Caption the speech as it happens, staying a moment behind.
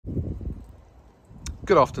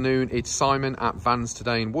Good afternoon, it's Simon at Vans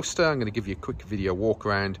Today in Worcester. I'm going to give you a quick video walk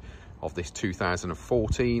around of this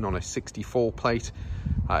 2014 on a 64 plate.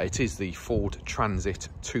 It is the Ford Transit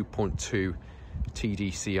 2.2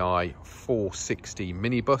 TDCi 460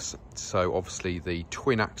 minibus. So obviously the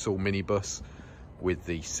twin axle minibus with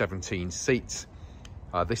the 17 seats.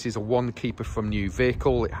 This is a one keeper from new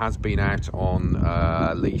vehicle. It has been out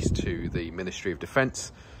on lease to the Ministry of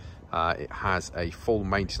Defence. It has a full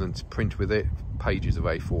maintenance print with it, pages of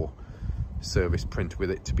A4 service print with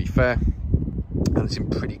it, to be fair, and it's in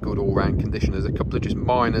pretty good all-round condition. There's a couple of just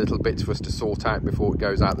minor little bits for us to sort out before it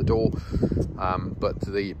goes out the door, but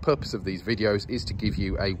the purpose of these videos is to give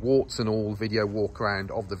you a warts and all video walk around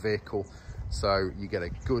of the vehicle, so you get a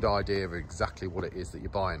good idea of exactly what it is that you're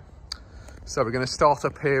buying. So we're going to start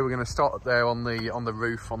up here. We're going to start up there on the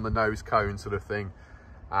roof, on the nose cone sort of thing,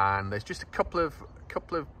 and there's just a couple of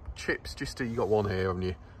chips. You got one here, haven't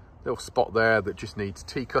you? Little spot there that just needs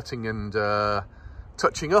T-cutting and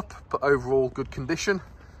touching up, but overall good condition.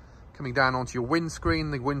 Coming down onto your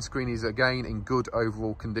windscreen, the windscreen is again in good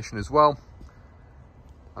overall condition as well.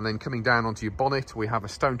 And then coming down onto your bonnet, we have a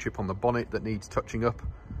stone chip on the bonnet that needs touching up,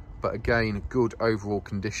 but again good overall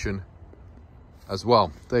condition as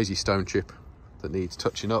well. There's your stone chip that needs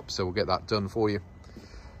touching up, so we'll get that done for you.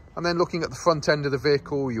 And then looking at the front end of the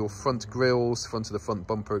vehicle, your front grills, front of the front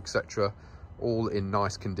bumper, etc., all in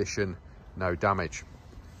nice condition, no damage.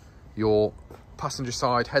 Your passenger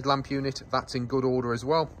side headlamp unit, that's in good order as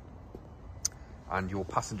well. And your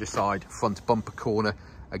passenger side front bumper corner,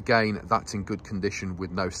 again, that's in good condition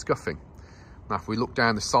with no scuffing. Now, if we look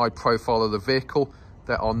down the side profile of the vehicle,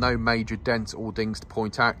 there are no major dents or dings to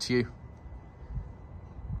point out to you.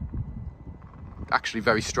 Actually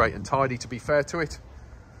very straight and tidy, to be fair to it.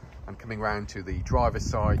 And coming round to the driver's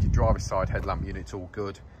side, your driver's side headlamp unit's all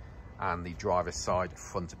good, and the driver's side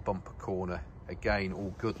front bumper corner, again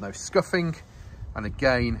all good, no scuffing. And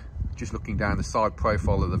again, just looking down the side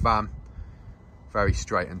profile of the van, very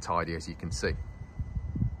straight and tidy, as you can see.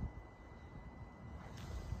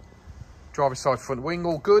 Driver's side front wing,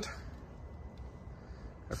 all good.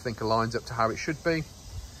 Everything aligns up to how it should be.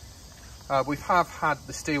 We have had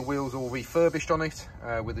the steel wheels all refurbished on it,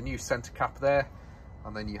 with a new centre cap there.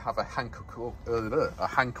 And then you have a Hankook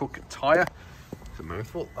tyre. It's a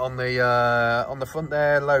mouthful. On the front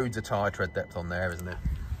there, loads of tyre tread depth on there, isn't it?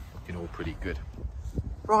 Looking all pretty good.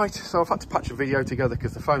 Right, so I've had to patch a video together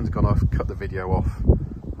because the phone's gone off, cut the video off,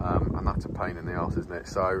 and that's a pain in the arse, isn't it?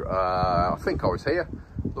 So I think I was here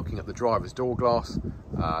looking at the driver's door glass.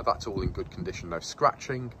 That's all in good condition, no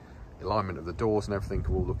scratching. The alignment of the doors and everything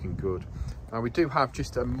are all looking good. Now we do have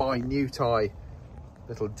just a minute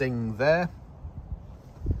little ding there.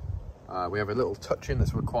 We have a little touch-in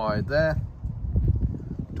that's required there.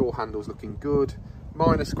 Door handle's looking good.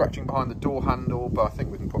 Minor scratching behind the door handle, but I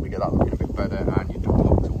think we can probably get that looking a bit better. And your door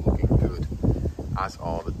locks all looking good, as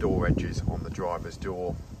are the door edges on the driver's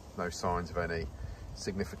door. No signs of any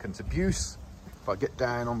significant abuse. If I get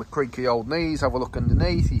down on the creaky old knees, have a look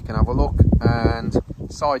underneath, you can have a look. And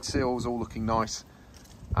side seals all looking nice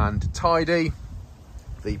and tidy.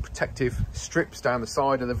 The protective strips down the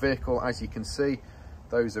side of the vehicle, as you can see,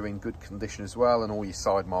 those are in good condition as well, and all your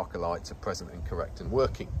side marker lights are present and correct and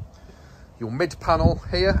working. Your mid panel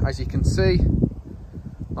here, as you can see,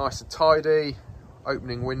 nice and tidy,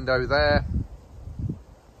 opening window there.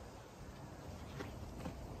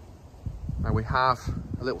 Now we have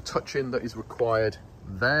a little touch-in that is required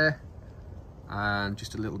there, and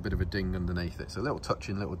just a little bit of a ding underneath it. So a little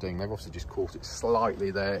touch-in, little ding. They've obviously just caught it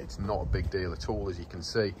slightly there. It's not a big deal at all, as you can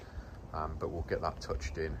see, but we'll get that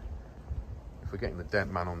touched in. If we're getting the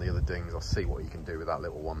dent man on the other dings, I'll see what you can do with that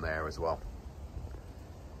little one there as well.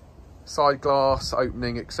 Side glass,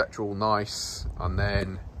 opening, etc. all nice. And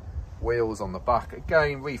then wheels on the back,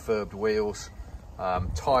 again, refurbed wheels.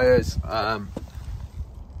 Tyres, I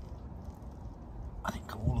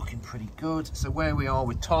think all looking pretty good. So where we are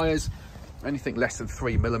with tyres, anything less than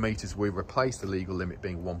 3mm we replace, the legal limit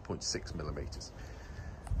being 1.6mm.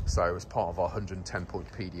 So as part of our 110-point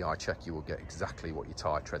PDI check, you will get exactly what your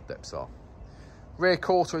tyre tread depths are. Rear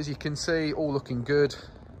quarter, as you can see, all looking good.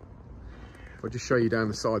 If I just show you down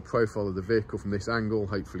the side profile of the vehicle from this angle,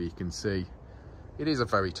 hopefully you can see. It is a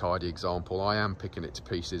very tidy example. I am picking it to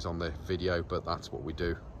pieces on the video, but that's what we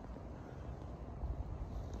do.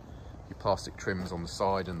 Your plastic trims on the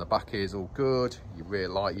side and the back here is all good. Your rear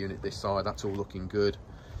light unit this side, that's all looking good.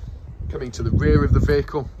 Coming to the rear of the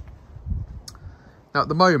vehicle. Now at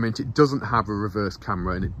the moment, it doesn't have a reverse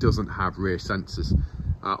camera and it doesn't have rear sensors.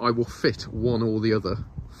 I will fit one or the other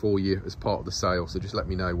for you as part of the sale, so just let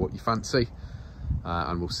me know what you fancy,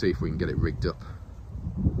 and we'll see if we can get it rigged up.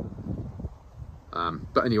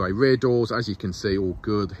 But anyway, rear doors, as you can see, all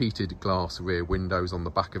good. Heated glass rear windows on the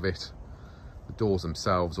back of it. The doors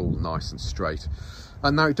themselves all nice and straight.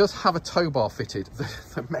 And now it does have a tow bar fitted.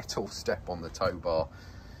 The metal step on the tow bar,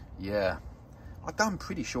 yeah, I'm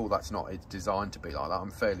pretty sure that's not it's designed to be like that.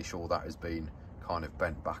 I'm fairly sure that has been kind of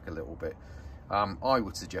bent back a little bit. I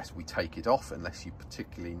would suggest we take it off unless you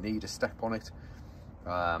particularly need a step on it.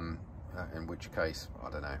 In which case, I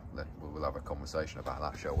don't know, we'll have a conversation about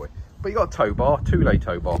that, shall we? But you got a tow bar, two-lay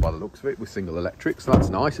tow bar by the looks of it, with single electric, so that's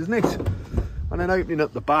nice, isn't it? And then opening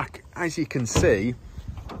up the back, as you can see,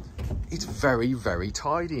 it's very, very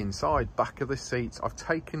tidy inside. Back of the seats, I've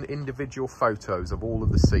taken individual photos of all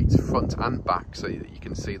of the seats, front and back, so that you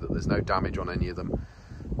can see that there's no damage on any of them.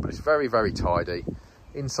 But it's very, very tidy.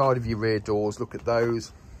 Inside of your rear doors, look at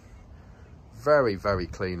those. Very, very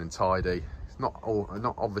clean and tidy. It's not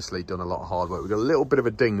obviously done a lot of hard work. We've got a little bit of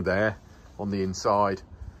a ding there on the inside,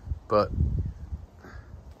 but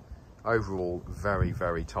overall, very,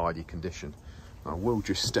 very tidy condition. I will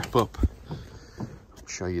just step up,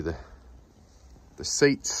 show you the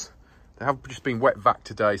seats. They have just been wet vac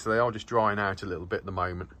today, so they are just drying out a little bit at the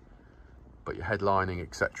moment. But your headlining,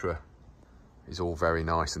 etc., is all very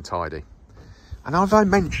nice and tidy. And have I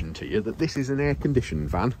mentioned to you that this is an air-conditioned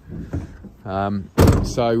van?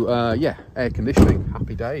 Yeah, air conditioning,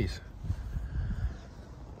 happy days.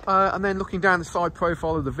 And then looking down the side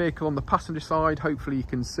profile of the vehicle on the passenger side, hopefully you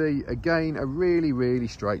can see, again, a really, really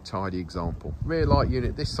straight, tidy example. Rear light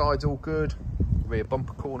unit, this side's all good. Rear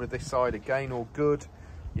bumper corner, this side, again, all good.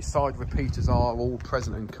 Your side repeaters are all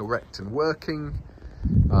present and correct and working.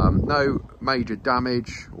 No major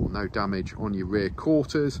damage or no damage on your rear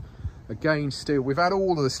quarters. Again, steel, we've had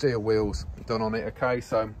all of the steel wheels done on it, okay,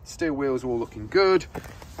 so steel wheels are all looking good.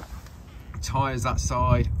 Tyres that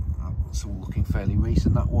side, it's all looking fairly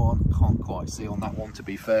recent, that one. Can't quite see on that one, to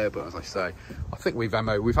be fair, but as I say, I think we've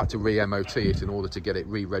had to re-MOT it in order to get it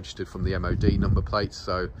re-registered from the MOD number plates,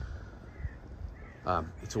 so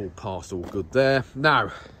it's all passed, all good there.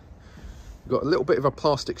 Now, we've got a little bit of a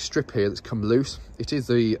plastic strip here that's come loose. It is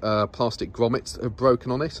the plastic grommets that have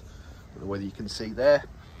broken on it. I don't know whether you can see there.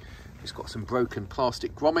 It's got some broken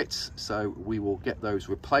plastic grommets, so we will get those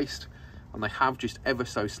replaced. And they have just ever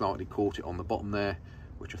so slightly caught it on the bottom there,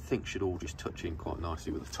 which I think should all just touch in quite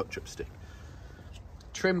nicely with a touch-up stick.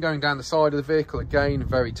 Trim going down the side of the vehicle, again,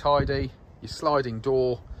 very tidy. Your sliding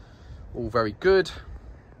door, all very good.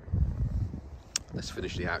 Let's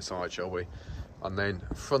finish the outside, shall we? And then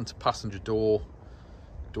front passenger door,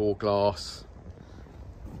 door glass,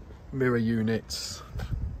 mirror units,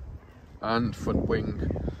 and front wing,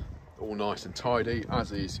 all nice and tidy,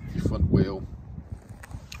 as is your front wheel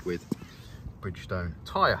with Bridgestone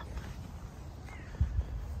tyre.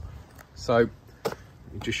 So, let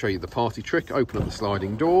me just show you the party trick. Open up the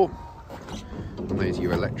sliding door, and there's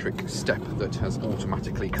your electric step that has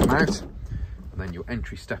automatically come out. And then your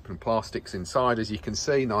entry step and plastics inside, as you can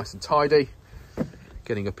see, nice and tidy.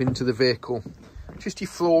 Getting up into the vehicle. Just your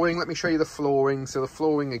flooring, let me show you the flooring. So the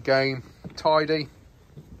flooring, again, tidy.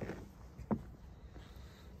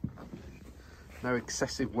 No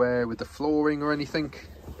excessive wear with the flooring or anything.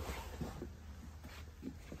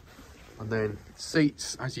 And then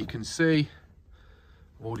seats, as you can see,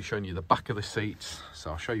 I've already shown you the back of the seats,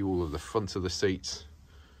 so I'll show you all of the front of the seats.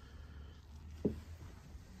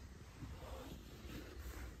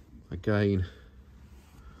 Again,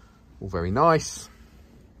 all very nice.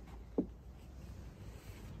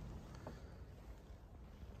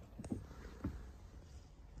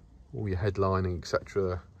 All your headlining,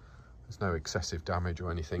 etc. There's no excessive damage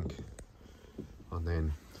or anything. And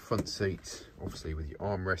then front seat, obviously with your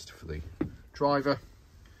armrest for the driver.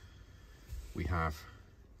 We have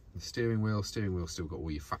the steering wheel still got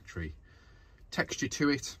all your factory texture to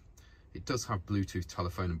it. It does have Bluetooth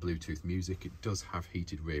telephone and Bluetooth music. It does have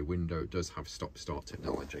heated rear window. It does have stop-start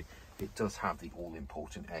technology. It does have the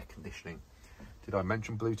all-important air conditioning. Did I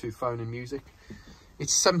mention Bluetooth phone and music?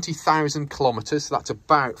 It's 70,000 kilometers, so that's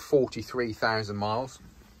about 43,000 miles.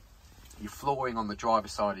 Your flooring on the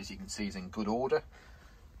driver's side, as you can see, is in good order.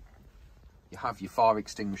 You have your fire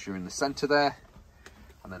extinguisher in the center there,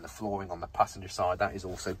 and then the flooring on the passenger side, that is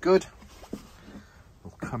also good.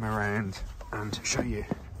 We'll come around and show you.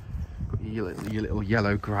 Got your little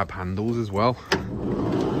yellow grab handles as well.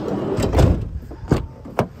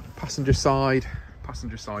 Passenger side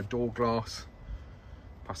door glass,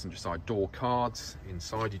 passenger side door cards.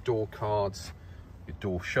 Inside your door cards, your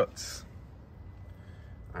door shuts,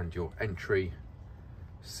 and your entry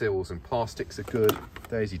sills and plastics are good.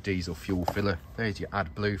 There's your diesel fuel filler. There's your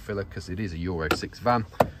AdBlue filler, because it is a Euro 6 van,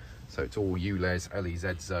 so it's all ULEZ,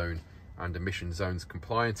 LEZ zone and emission zones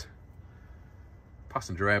compliant.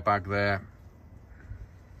 passenger airbag there.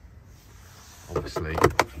 Obviously,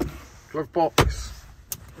 glove box.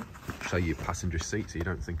 Show you passenger seat so you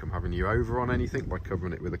don't think I'm having you over on anything by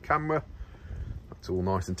covering it with a camera. That's all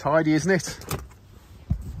nice and tidy, isn't it?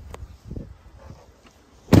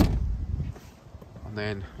 And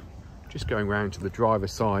then just going round to the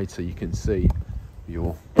driver's side so you can see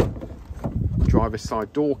your driver's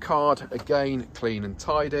side door card. Again, clean and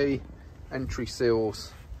tidy. Entry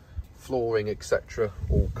seals, flooring, etc.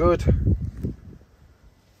 all good.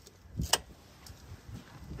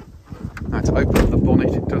 Now to open up the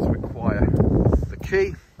bonnet, it does require the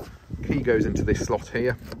key. The key goes into this slot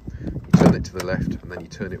here. You turn it to the left and then you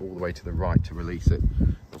turn it all the way to the right to release it,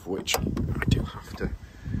 of which I do have to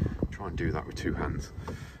try and do that with two hands.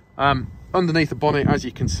 Underneath the bonnet, as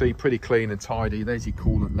you can see, pretty clean and tidy. There's your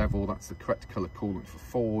coolant level. That's the correct colour coolant for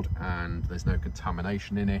Ford, and there's no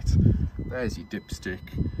contamination in it. There's your dipstick.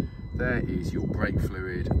 There is your brake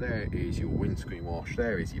fluid. There is your windscreen wash.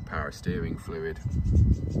 There is your power steering fluid.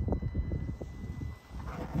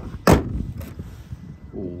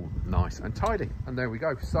 All nice and tidy. And there we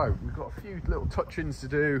go. So we've got a few little touch-ins to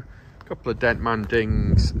do. A couple of dent man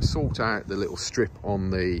dings. Sort out the little strip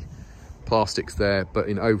on the plastics there, but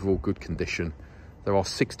in overall good condition. There are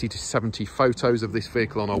 60 to 70 photos of this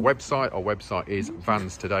vehicle on our website. Our website is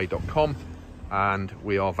vanstoday.com, and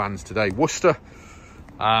we are Vans Today Worcester.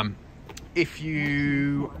 If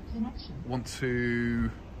you want to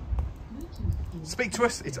speak to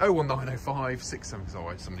us, it's 01905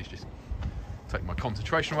 670. Somebody's just taking my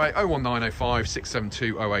concentration away. 01905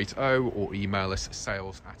 672 080, or email us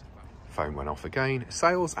phone went off again,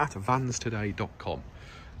 sales@vanstoday.com.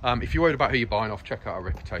 If you're worried about who you're buying off, check out our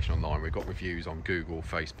reputation online. We've got reviews on Google,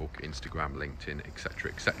 Facebook, Instagram, LinkedIn,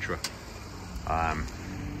 etc, etc.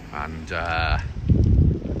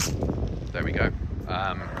 There we go.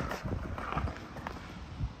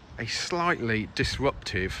 A slightly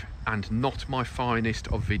disruptive and not my finest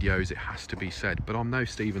of videos, it has to be said, but I'm no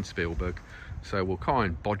Steven Spielberg, so we'll try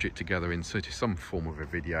and bodge it together into some form of a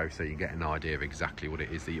video so you can get an idea of exactly what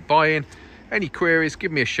it is that you're buying. Any queries,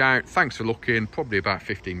 give me a shout. Thanks for looking. Probably about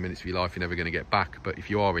 15 minutes of your life you're never going to get back, but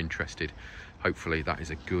if you are interested, hopefully that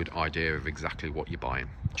is a good idea of exactly what you're buying.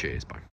 Cheers, bye.